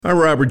I'm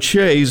Robert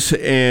Chase,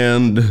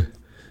 and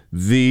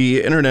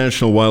the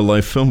International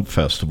Wildlife Film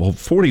Festival,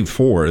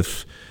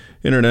 44th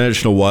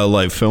International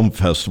Wildlife Film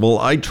Festival,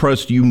 I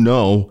trust you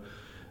know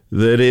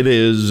that it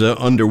is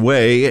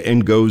underway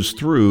and goes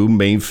through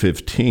May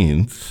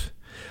 15th.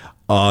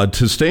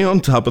 To stay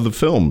on top of the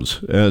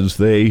films as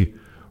they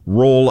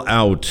roll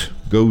out,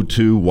 go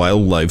to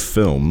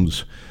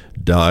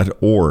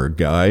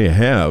wildlifefilms.org. I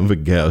have a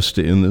guest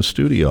in the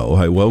studio.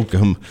 I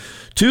welcome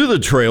to the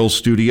Trail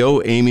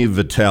Studio, Amy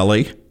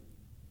Vitale.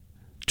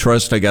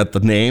 Trust I got the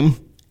name?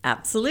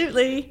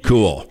 Absolutely.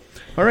 Cool.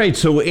 All right,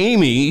 so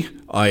Amy,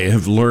 I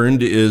have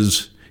learned,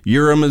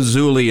 you're a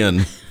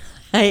Missoulian.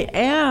 I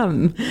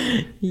am.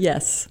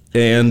 Yes.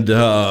 And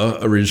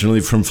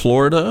originally from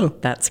Florida?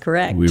 That's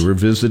correct. We were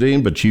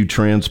visiting, but you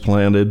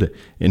transplanted,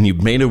 and you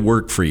made it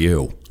work for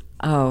you.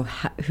 Oh,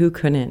 who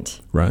couldn't?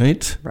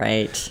 Right?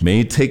 Right.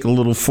 May take a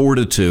little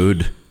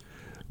fortitude,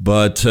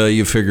 but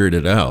you figured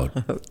it out.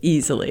 Oh,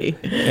 easily.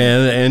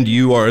 And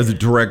you are the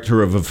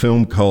director of a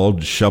film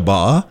called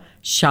Shaba.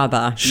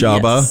 Shaba.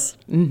 Yes.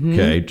 Mm-hmm.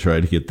 Okay,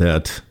 try to get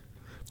that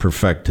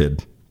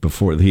perfected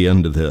before the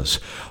end of this.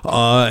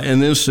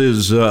 And this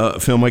is a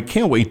film I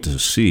can't wait to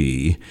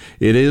see.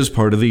 It is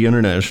part of the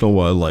International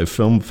Wildlife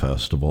Film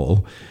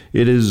Festival.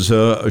 It is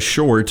a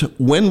short.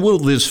 When will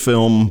this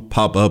film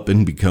pop up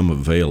and become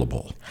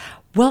available?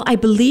 Well, I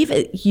believe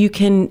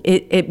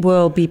it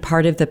will be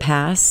part of the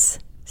pass.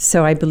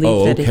 So I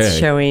believe that it's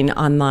showing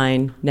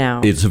online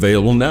now. It's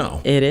available now.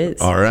 It is.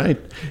 All right.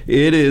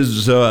 It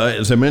is,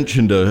 as I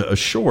mentioned, a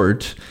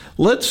short.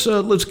 Let's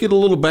get a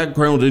little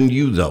background in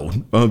you, though.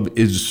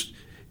 Is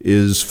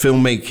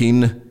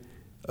filmmaking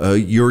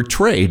your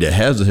trade?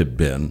 Has it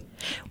been?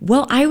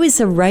 Well, I was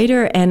a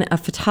writer and a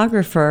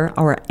photographer,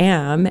 or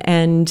am,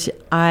 and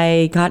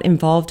I got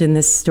involved in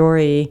this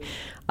story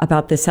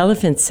about this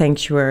elephant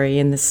sanctuary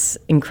and this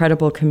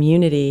incredible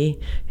community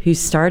who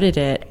started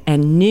it,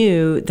 and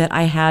knew that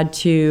I had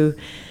to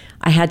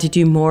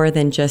do more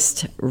than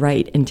just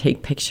write and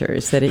take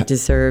pictures, that it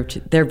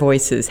deserved, their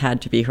voices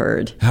had to be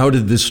heard. How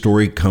did this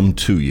story come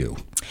to you?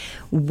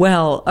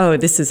 Well,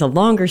 this is a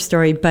longer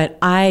story, but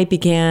I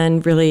began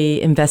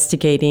really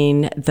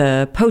investigating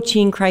the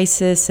poaching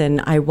crisis,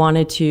 and I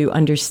wanted to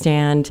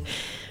understand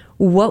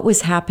what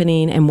was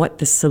happening and what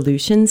the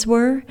solutions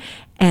were.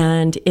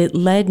 And it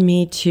led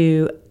me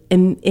to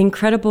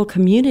incredible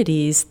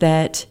communities,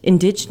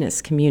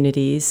 indigenous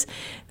communities,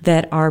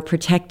 that are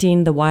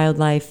protecting the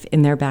wildlife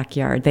in their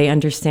backyard. They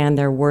understand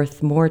they're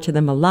worth more to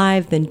them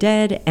alive than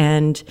dead,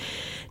 and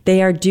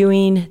they are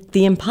doing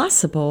the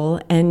impossible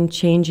and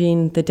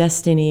changing the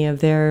destiny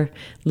of their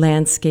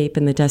landscape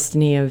and the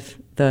destiny of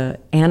the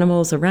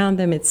animals around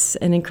them. It's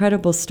an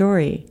incredible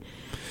story.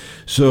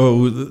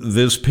 So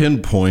this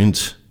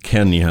pinpoints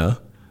Kenya,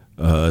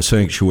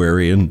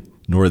 sanctuary in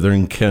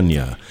northern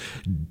Kenya.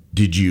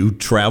 Did you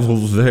travel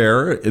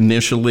there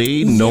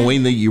initially,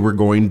 knowing that you were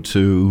going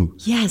to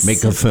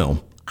make a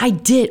film? I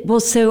did. Well,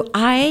 so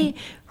I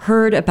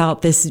heard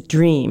about this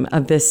dream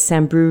of this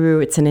Samburu.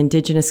 It's an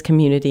indigenous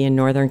community in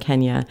northern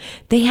Kenya.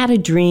 They had a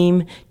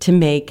dream to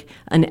make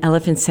an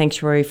elephant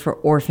sanctuary for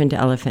orphaned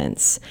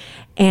elephants.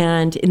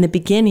 And in the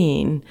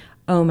beginning,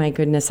 oh my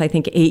goodness, I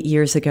think 8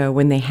 years ago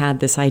when they had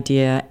this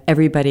idea,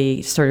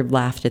 everybody sort of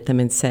laughed at them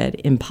and said,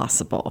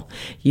 impossible.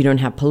 You don't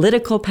have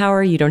political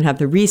power, you don't have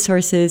the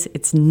resources,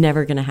 it's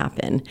never going to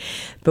happen.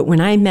 But when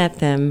I met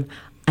them,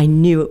 I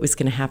knew it was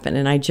going to happen,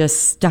 and I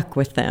just stuck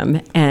with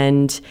them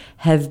and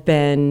have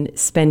been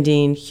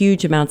spending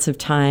huge amounts of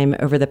time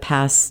over the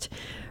past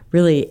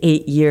really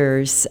 8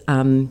 years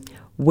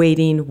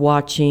waiting,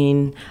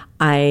 watching.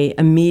 I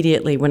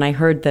immediately, when I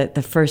heard that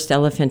the first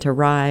elephant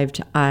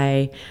arrived,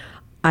 I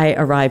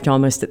arrived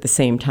almost at the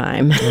same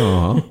time.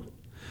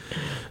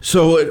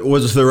 So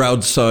was there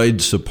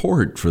outside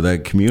support for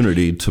that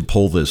community to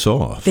pull this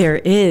off? There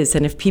is,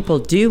 and if people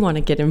do want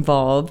to get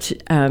involved,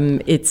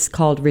 it's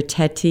called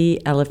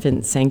Riteti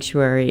Elephant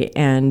Sanctuary,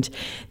 and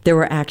there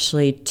were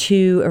actually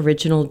 2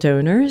 original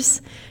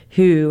donors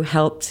who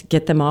helped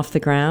get them off the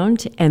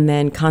ground, and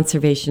then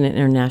Conservation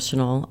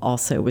International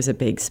also was a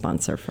big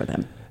sponsor for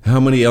them. How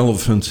many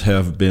elephants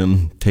have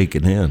been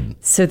taken in?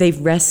 So they've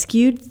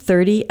rescued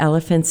 30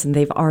 elephants, and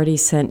they've already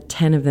sent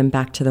 10 of them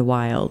back to the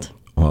wild.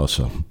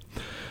 Awesome.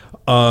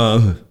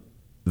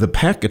 The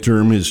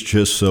pachyderm is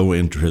just so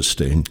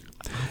interesting.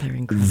 They're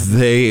incredible.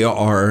 They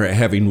are,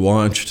 having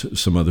watched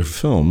some other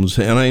films,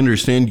 and I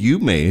understand you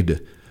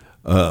made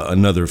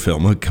another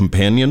film, a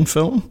companion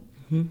film?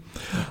 Mm-hmm.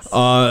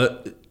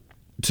 Yes.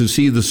 To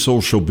see the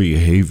social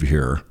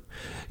behavior.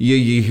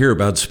 You hear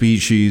about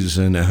species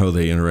and how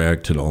they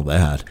interact and all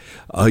that.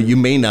 It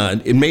may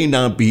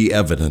not be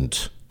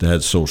evident,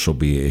 that social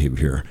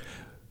behavior.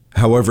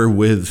 However,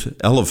 with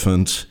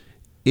elephants,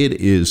 it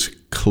is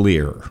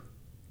clear,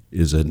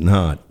 is it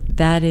not?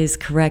 That is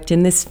correct.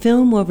 And this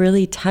film will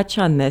really touch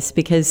on this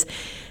because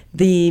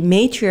the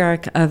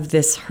matriarch of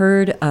this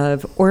herd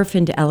of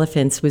orphaned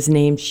elephants was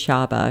named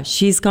Shaba.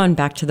 She's gone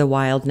back to the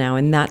wild now,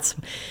 and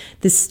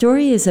the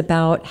story is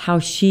about how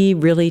she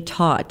really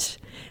taught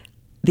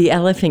the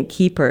elephant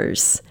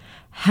keepers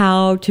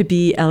how to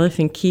be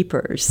elephant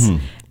keepers.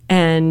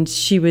 And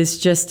she was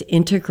just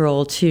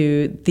integral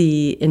to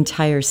the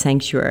entire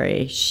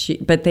sanctuary.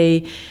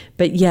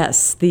 But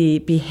yes, the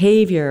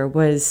behavior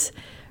was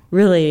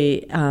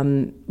really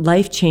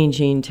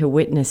life-changing to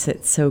witness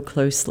it so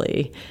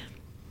closely.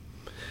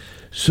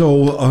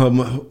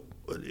 So,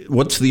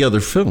 what's the other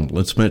film?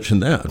 Let's mention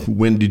that.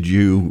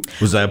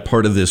 Was that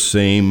part of this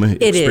same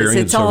experience It is.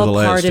 It's over all the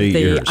last part of 8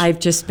 years? I've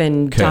just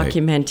been Okay.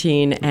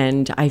 documenting,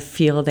 and I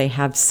feel they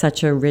have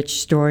such a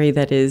rich story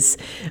that is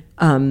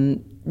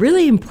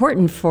really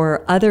important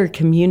for other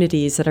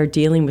communities that are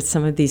dealing with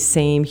some of these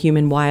same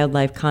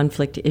human-wildlife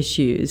conflict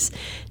issues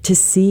to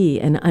see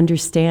and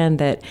understand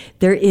that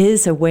there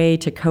is a way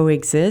to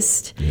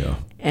coexist. Yeah.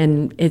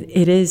 And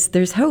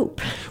there's hope.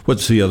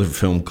 What's the other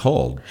film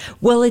called?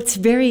 Well, it's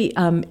very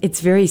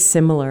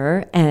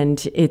similar,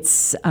 and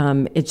it's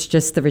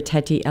just the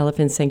Roteti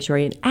Elephant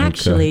Sanctuary. And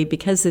actually,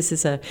 because this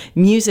is a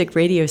music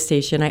radio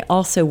station, I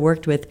also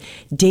worked with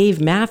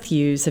Dave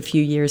Matthews a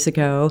few years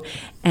ago,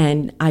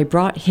 and I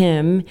brought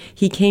him.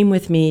 He came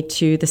with me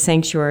to the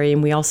sanctuary,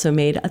 and we also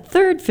made a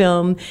third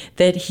film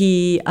that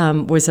he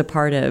was a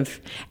part of.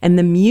 And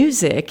the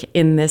music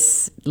in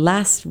this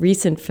last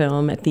recent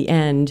film at the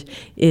end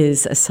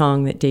is a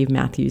song that Dave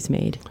Matthews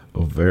made.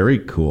 Oh, very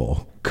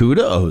cool.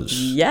 Kudos.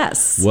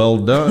 Yes. Well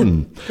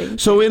done.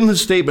 So in the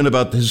statement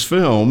about this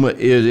film,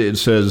 it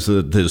says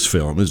that this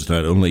film is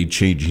not only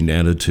changing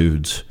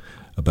attitudes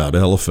about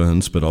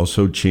elephants, but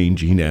also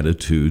changing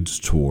attitudes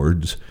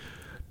toward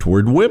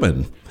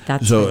women.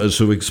 That's right.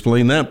 So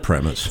explain that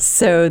premise.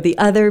 So the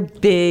other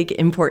big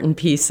important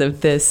piece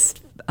of this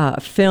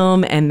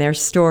film and their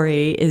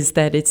story is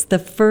that it's the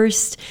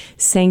first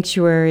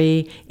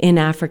sanctuary in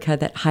Africa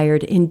that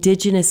hired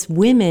indigenous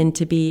women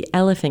to be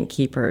elephant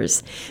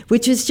keepers,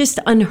 which is just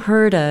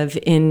unheard of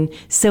in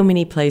so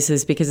many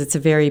places because it's a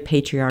very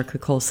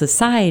patriarchal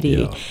society.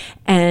 Yeah.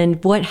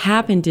 And what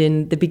happened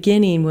in the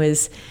beginning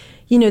was,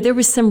 there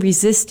was some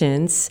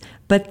resistance,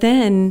 but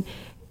then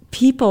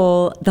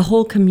the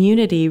whole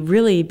community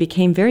really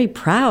became very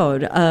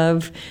proud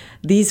of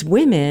these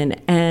women,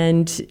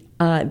 and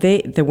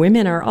the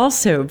women are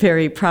also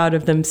very proud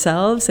of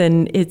themselves,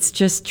 and it's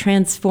just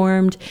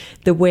transformed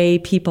the way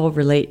people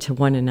relate to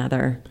one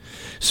another.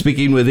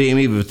 Speaking with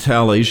Amy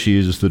Vitale, she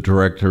is the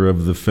director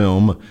of the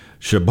film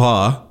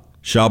Shaba.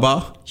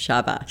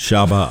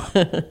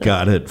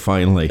 Got it,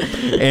 finally.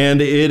 And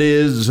it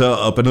is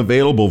up and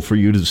available for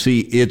you to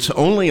see. It's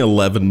only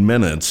 11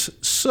 minutes,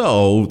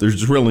 so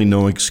there's really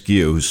no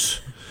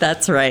excuse.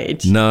 That's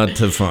right. Not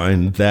to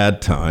find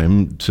that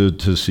time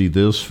to see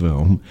this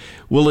film.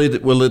 Will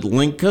it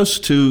link us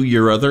to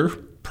your other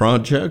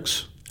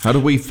projects? How do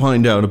we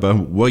find out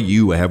about what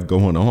you have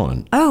going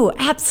on? Oh,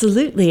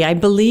 absolutely. I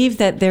believe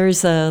that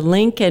there's a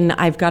link, and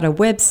I've got a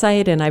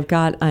website, and I've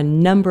got a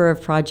number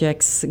of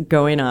projects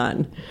going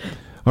on.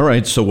 All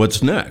right, so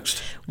what's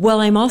next?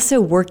 Well, I'm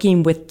also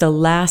working with the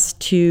last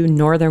 2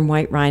 northern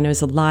white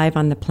rhinos alive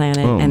on the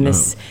planet,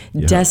 this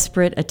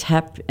desperate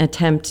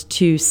attempt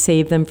to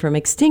save them from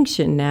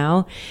extinction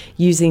now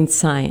using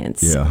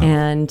science. Yeah.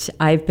 And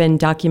I've been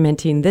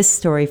documenting this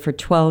story for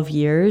 12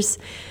 years.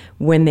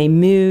 When they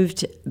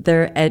moved,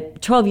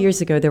 12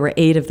 years ago, there were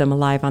 8 of them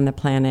alive on the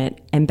planet.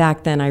 And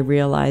back then I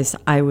realized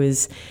I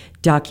was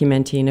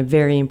documenting a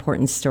very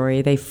important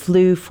story. They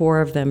flew 4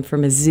 of them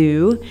from a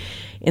zoo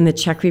in the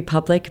Czech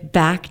Republic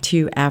back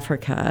to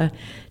Africa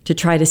to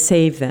try to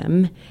save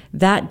them.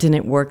 That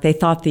didn't work. They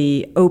thought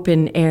the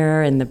open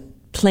air and the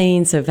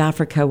plains of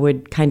Africa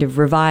would kind of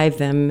revive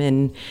them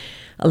and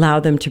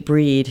allow them to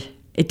breed.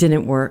 It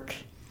didn't work.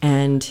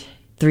 And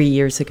 3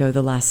 years ago,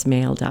 the last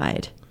male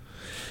died.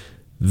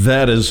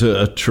 That is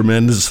a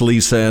tremendously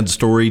sad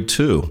story,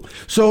 too.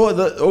 So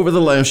over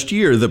the last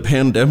year, the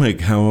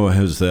pandemic, how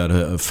has that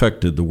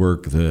affected the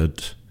work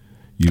that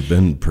you've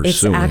been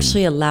pursuing? It's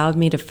actually allowed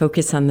me to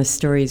focus on the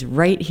stories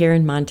right here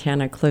in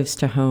Montana, close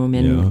to home.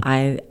 And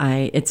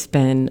it's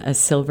been a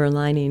silver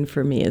lining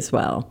for me as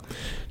well.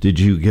 Did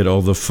you get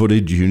all the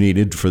footage you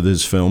needed for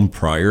this film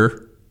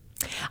prior?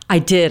 I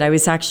did. I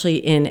was actually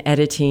in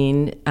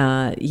editing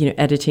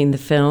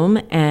the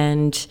film,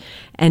 and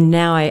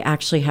now I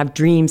actually have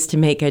dreams to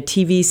make a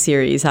TV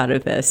series out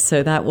of this.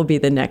 So that will be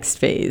the next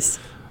phase.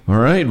 All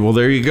right. Well,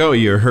 there you go.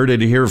 You heard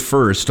it here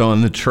first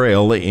on The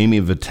Trail. Amy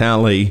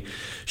Vitale.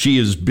 She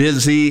is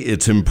busy.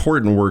 It's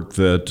important work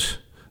that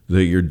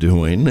you're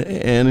doing.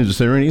 And is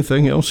there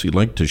anything else you'd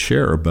like to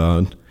share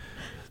about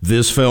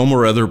this film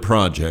or other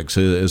projects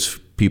as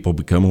people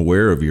become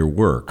aware of your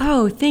work?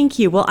 Oh, thank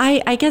you. Well,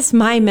 I guess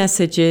my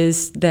message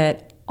is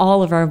that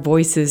all of our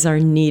voices are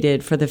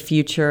needed for the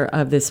future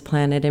of this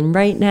planet. And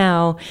right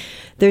now,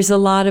 there's a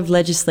lot of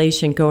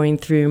legislation going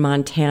through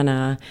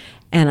Montana,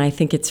 and I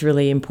think it's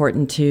really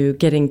important to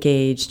get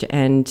engaged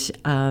and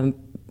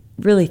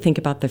really think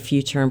about the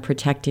future and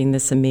protecting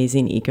this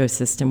amazing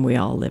ecosystem we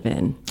all live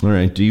in. All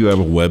right. Do you have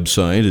a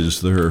website?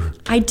 Is there?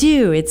 I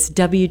do. It's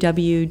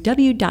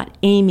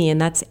www.amy,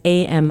 and that's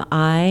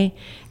AMI,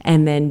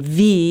 and then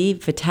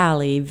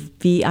Vitale,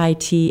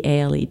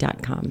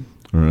 VITALE.com.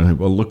 All right.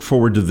 Well, look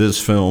forward to this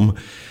film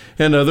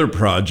and other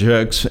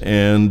projects,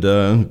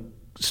 and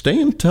stay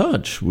in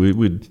touch.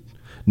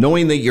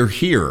 Knowing that you're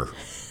here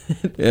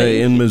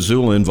in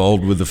Missoula,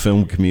 involved with the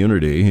film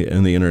community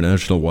and the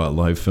International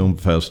Wildlife Film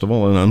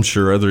Festival, and I'm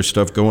sure other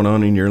stuff going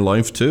on in your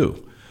life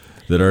too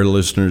that our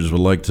listeners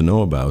would like to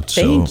know about.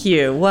 Thank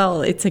you.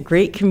 Well, it's a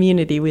great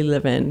community we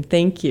live in.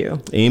 Thank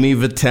you. Amy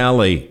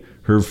Vitale,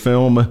 her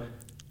film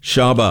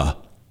Shaba.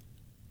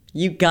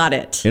 You got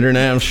it.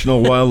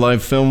 International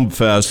Wildlife Film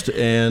Fest.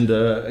 And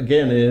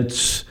again,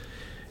 it's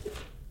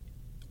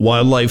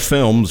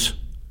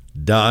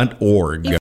wildlifefilms.org.